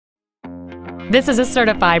This is a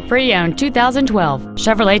certified pre-owned 2012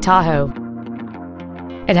 Chevrolet Tahoe.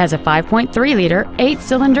 It has a 5.3-liter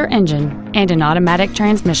 8-cylinder engine and an automatic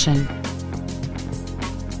transmission.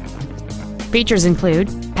 Features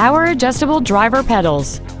include power adjustable driver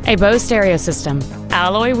pedals, a Bose stereo system,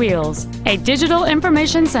 alloy wheels, a digital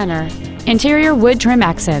information center, interior wood trim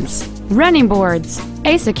accents, running boards,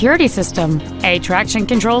 a security system, a traction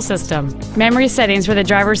control system, memory settings for the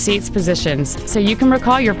driver's seat's positions so you can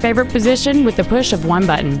recall your favorite position with the push of one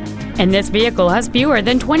button. And this vehicle has fewer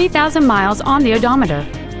than 20,000 miles on the odometer.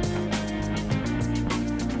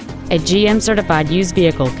 A GM certified used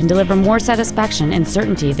vehicle can deliver more satisfaction and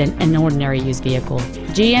certainty than an ordinary used vehicle.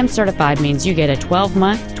 GM certified means you get a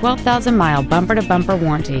 12-month, 12,000-mile bumper-to-bumper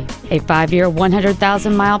warranty, a 5-year,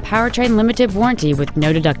 100,000-mile powertrain limited warranty with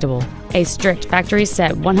no deductible, a strict factory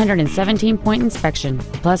set 117-point inspection,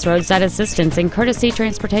 plus roadside assistance and courtesy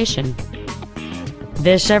transportation.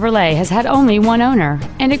 This Chevrolet has had only one owner,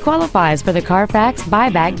 and it qualifies for the Carfax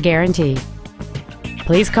buyback guarantee.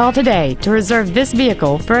 Please call today to reserve this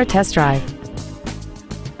vehicle for a test drive.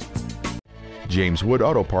 James Wood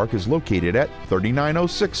Auto Park is located at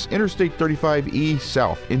 3906 Interstate 35E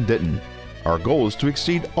South in Denton. Our goal is to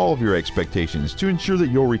exceed all of your expectations to ensure that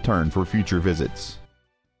you'll return for future visits.